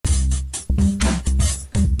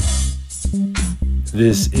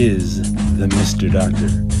This is the Mr. Doctor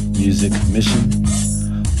Music Mission.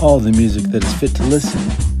 All the music that is fit to listen.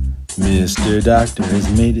 Mr. Doctor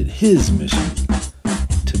has made it his mission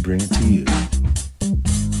to bring it to you.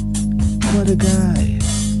 What a guy.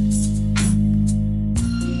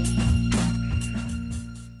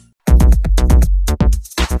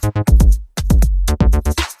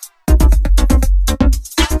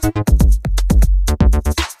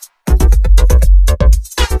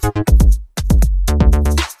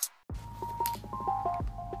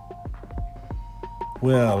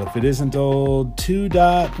 Well, if it isn't old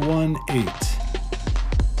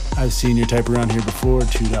 2.18, I've seen your type around here before,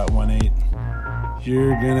 2.18.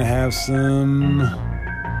 You're going to have some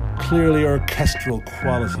clearly orchestral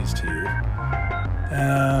qualities to you.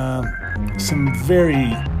 Some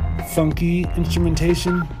very funky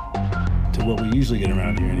instrumentation to what we usually get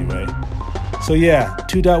around here anyway. So yeah,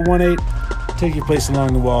 2.18, take your place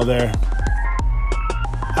along the wall there.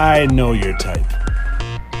 I know your type.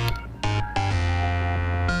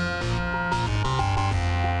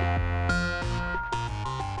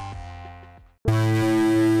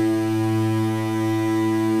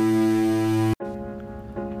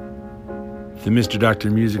 The Mr.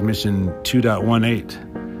 Doctor Music Mission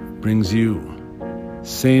 2.18 brings you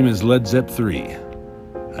Same as Led Zepp 3,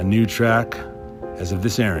 a new track as of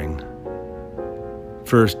this airing.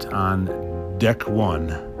 First on Deck 1,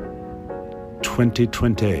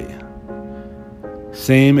 2020.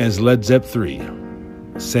 Same as Led Zepp 3.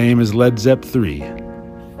 Same as Led Zepp 3.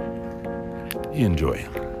 Enjoy.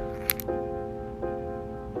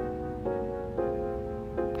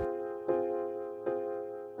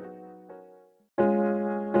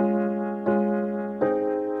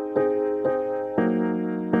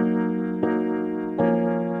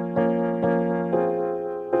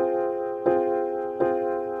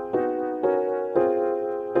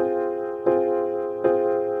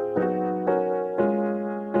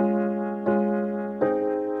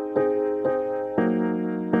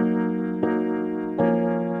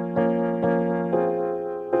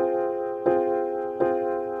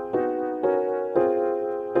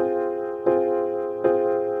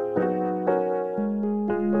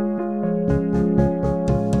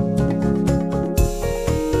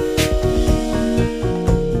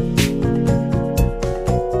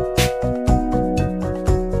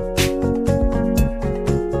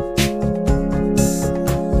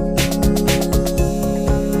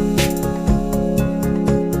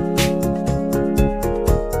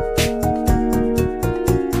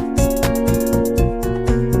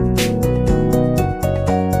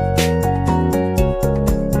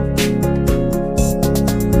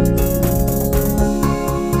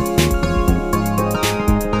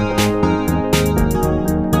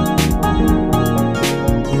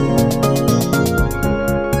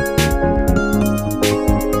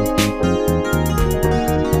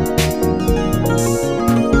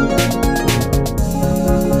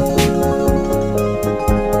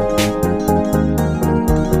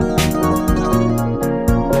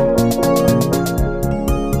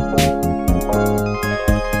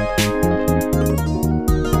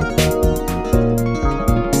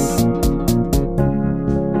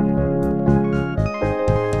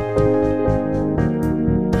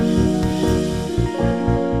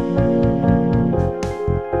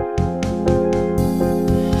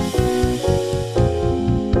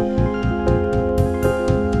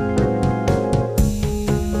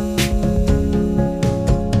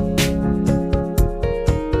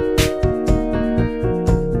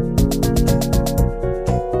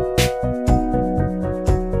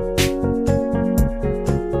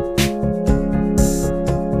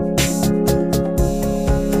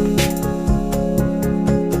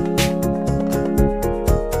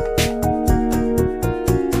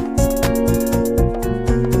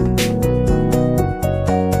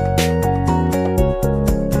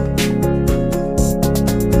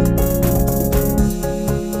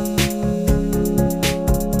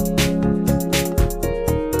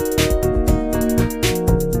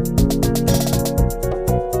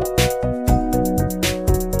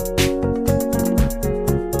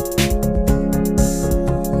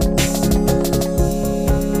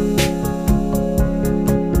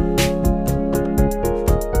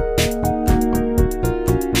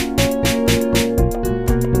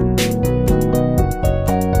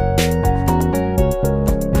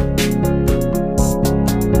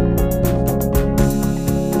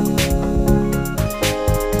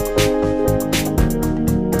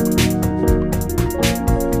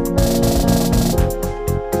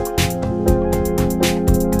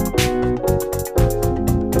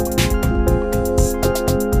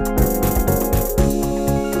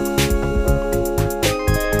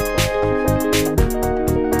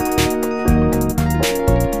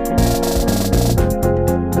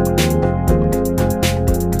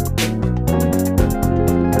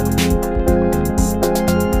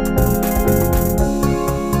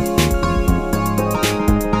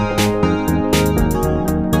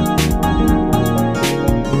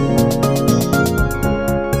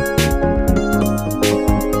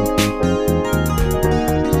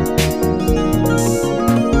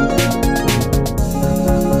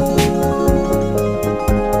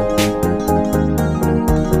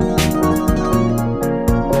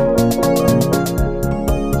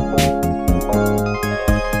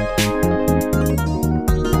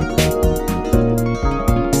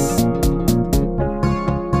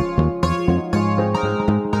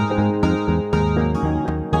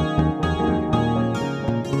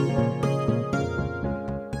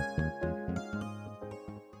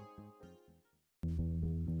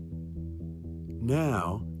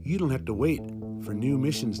 Now, you don't have to wait for new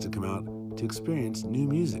missions to come out to experience new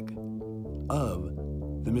music of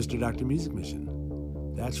the Mr. Dr. Music Mission.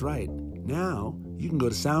 That's right. Now, you can go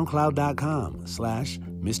to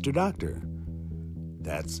soundcloud.com/Mr. Doctor.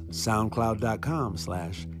 That's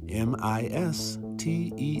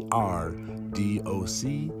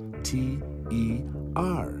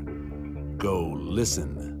soundcloud.com/MISTERDOCTER. Go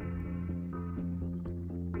listen.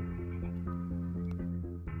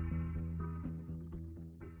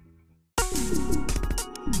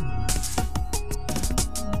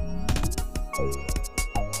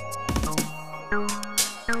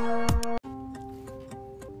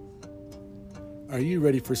 Are you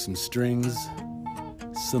ready for some strings?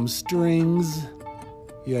 Some strings?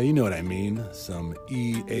 Yeah, you know what I mean. Some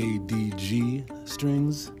EADG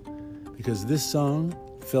strings. Because this song,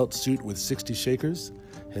 Felt Suit with 60 Shakers,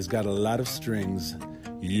 has got a lot of strings.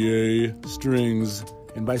 Yay, strings.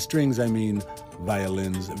 And by strings, I mean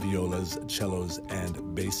violins, violas, cellos,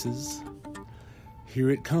 and basses.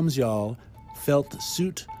 Here it comes, y'all. Felt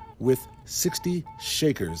Suit with 60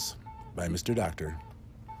 Shakers by Mr. Doctor.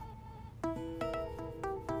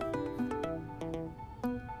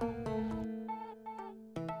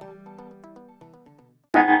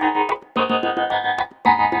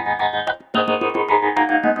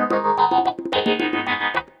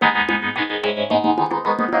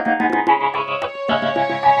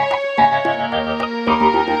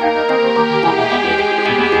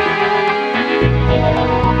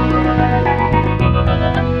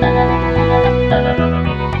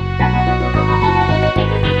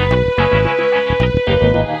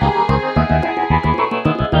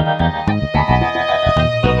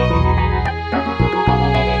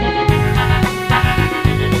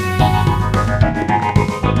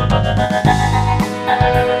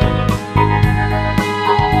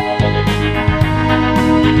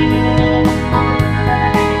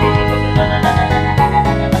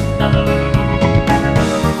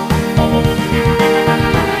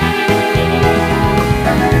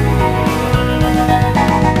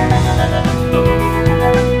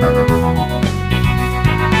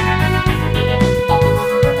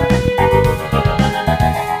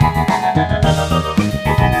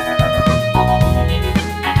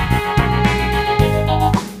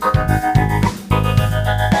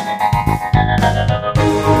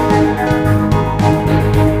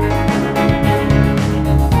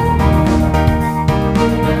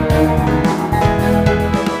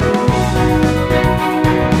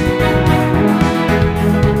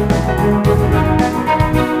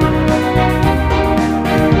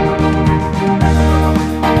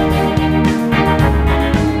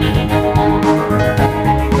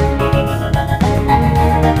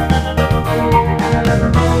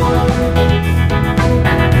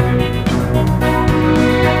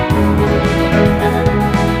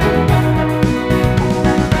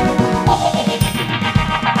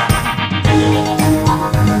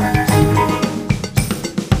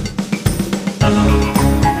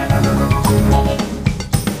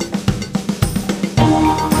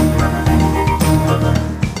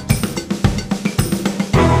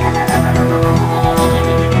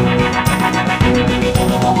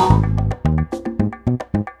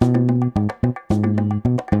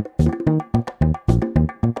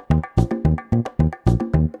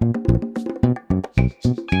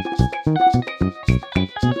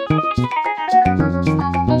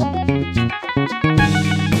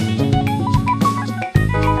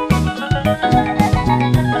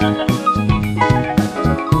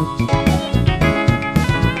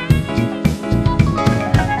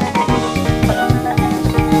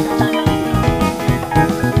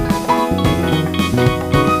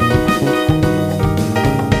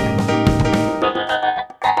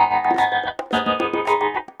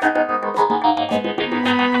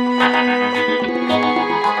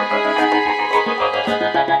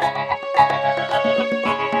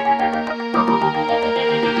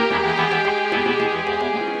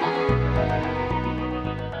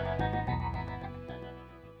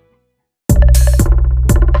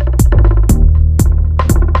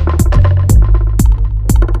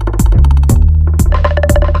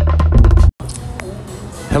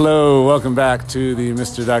 Hello, welcome back to the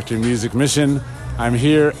Mr. Dr. Music Mission. I'm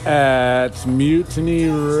here at Mutiny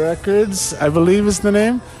Records, I believe is the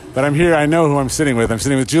name. But I'm here, I know who I'm sitting with. I'm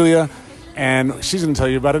sitting with Julia, and she's going to tell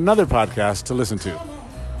you about another podcast to listen to.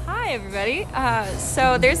 Hi, everybody.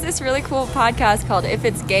 So there's this really cool podcast called If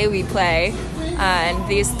It's Gay, We Play. And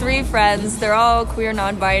these three friends, they're all queer,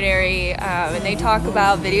 non-binary, and they talk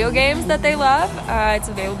about video games that they love. It's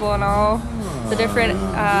available on all the different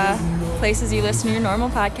places you listen to your normal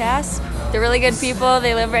podcasts. They're really good people.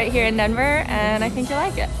 They live right here in Denver, and I think you'll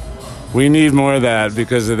like it. We need more of that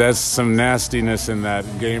because that's some nastiness in that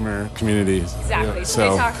gamer community. Exactly. Yeah,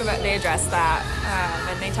 so they address that,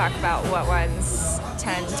 and they talk about what ones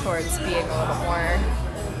tend towards being a little more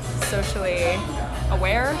socially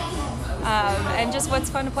aware, and just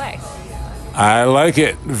what's fun to play. I like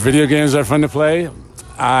it. Video games are fun to play.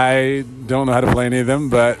 I don't know how to play any of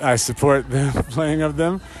them, but I support the playing of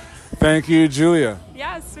them. Thank you, Julia.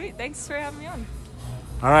 Yeah, sweet. Thanks for having me on.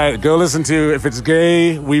 All right, go listen to If It's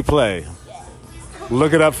Gay, We Play.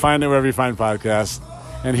 Look it up, find it wherever you find podcasts.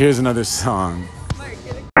 And here's another song.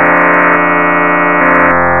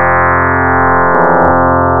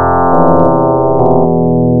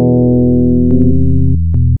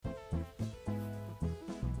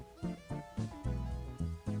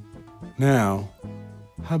 Now,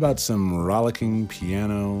 how about some rollicking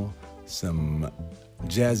piano, some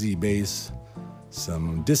jazzy bass,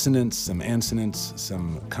 some dissonance, some ansonance,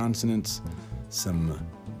 some consonants, some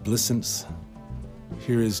blissants.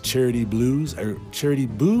 Here is Charity Blues, or Charity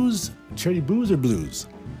Booze? Charity Booze or Blues?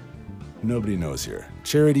 Nobody knows here.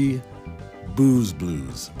 Charity Booze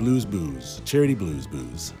Blues, Blues Booze, Charity Blues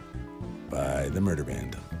Booze by the Murder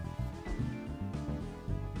Band.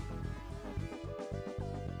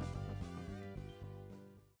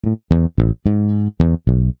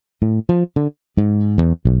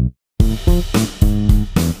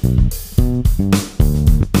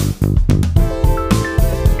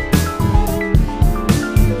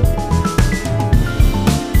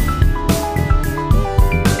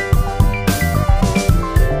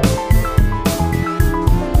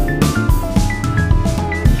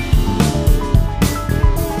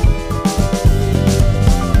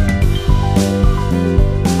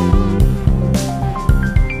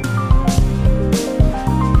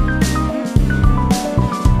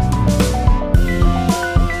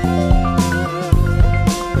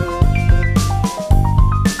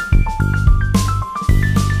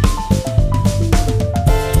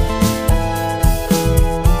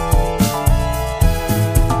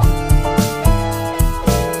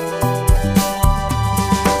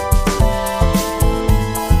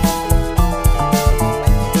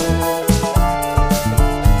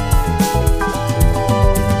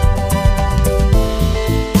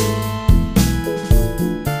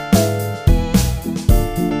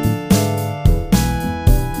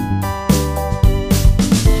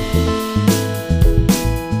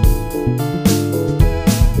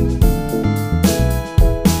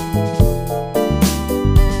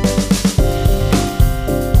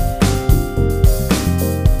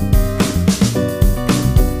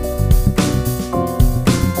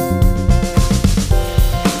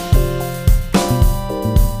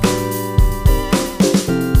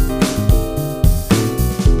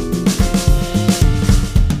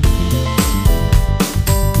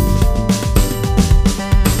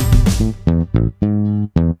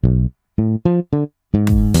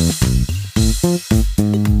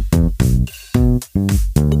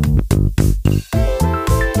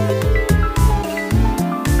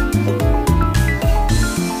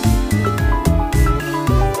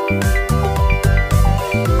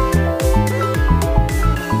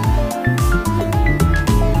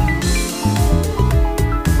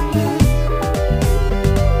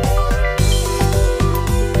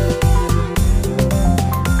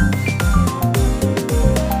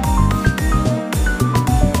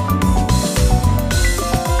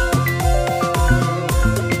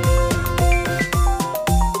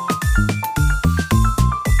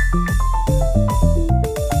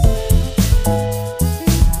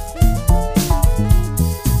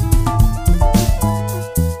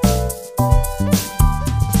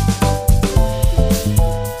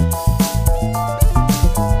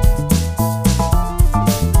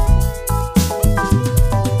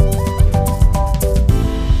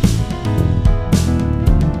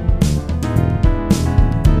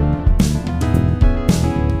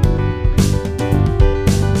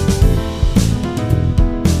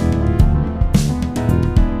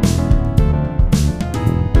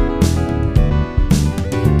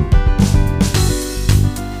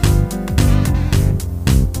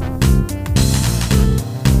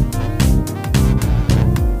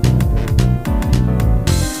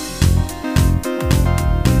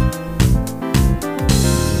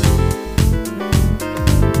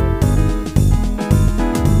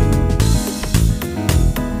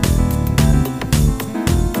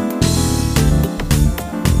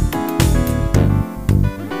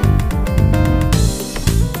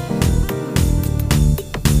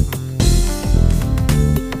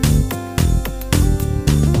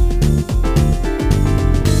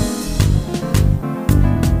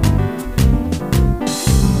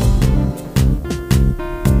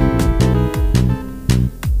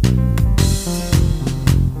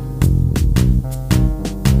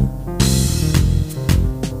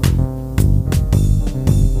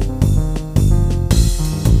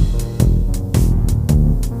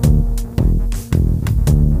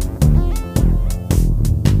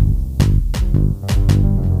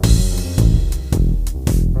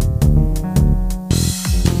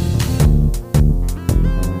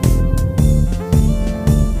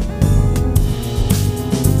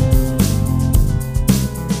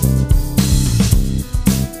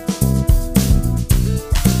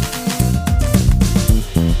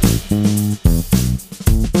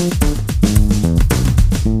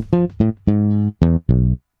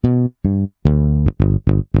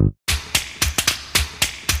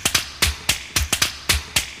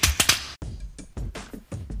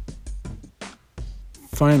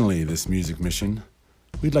 Finally, this music mission,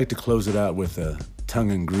 we'd like to close it out with a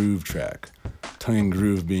Tung and Gruv track. Tung and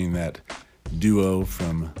Gruv being that duo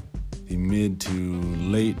from the mid to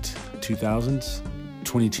late 2000s,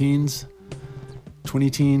 20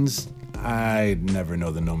 teens. I never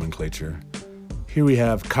know the nomenclature. Here we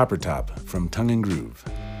have Copper Top from Tung and Gruv.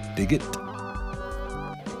 Dig it?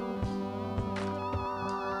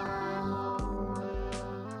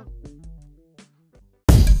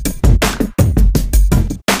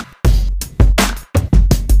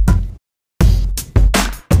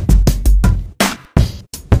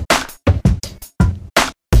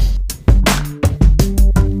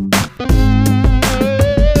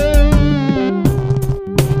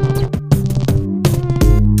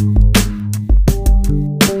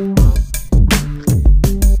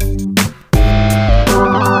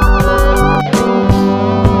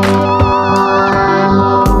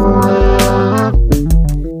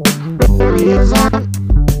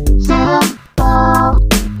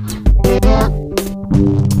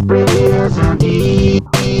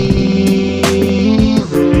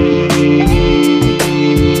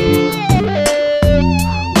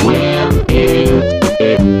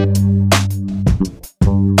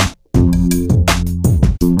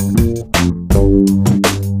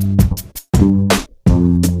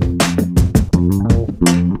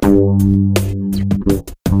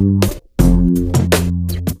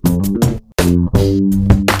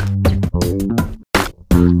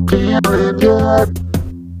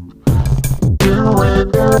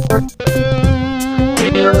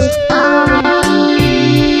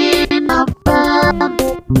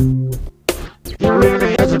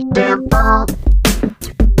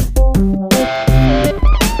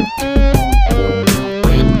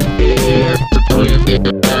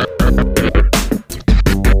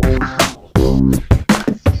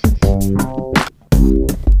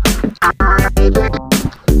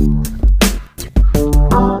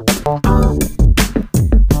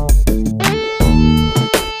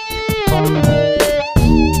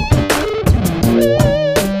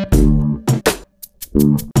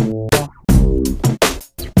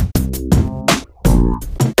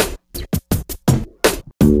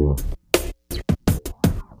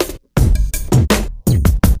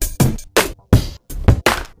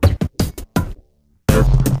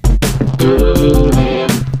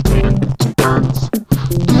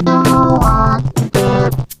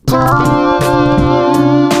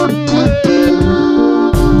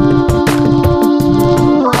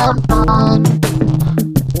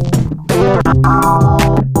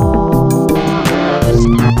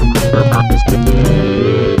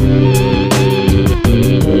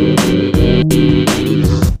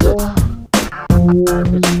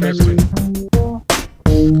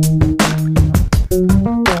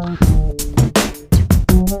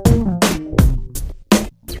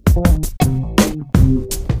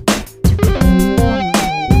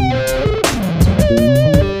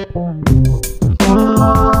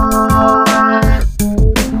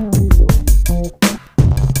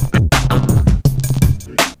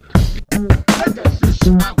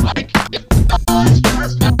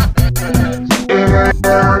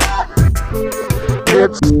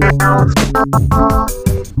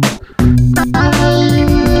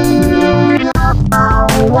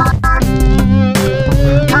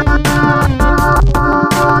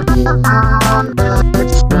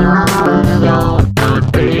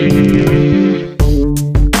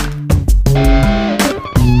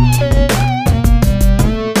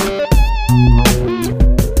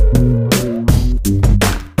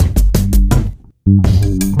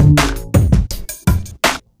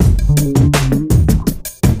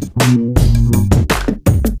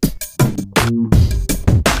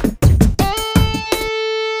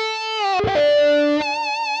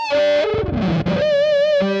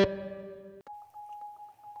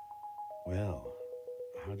 Well,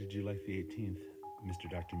 how did you like the 18th Mr.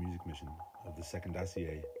 Dr. Music mission of the second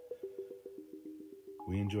dossier?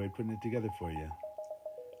 We enjoyed putting it together for you.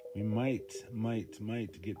 We might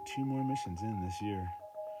get 2 more missions in this year.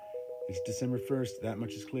 It's December 1st, that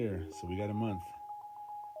much is clear, so we got a month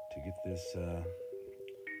to get this,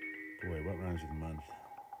 boy, what rhymes with a month?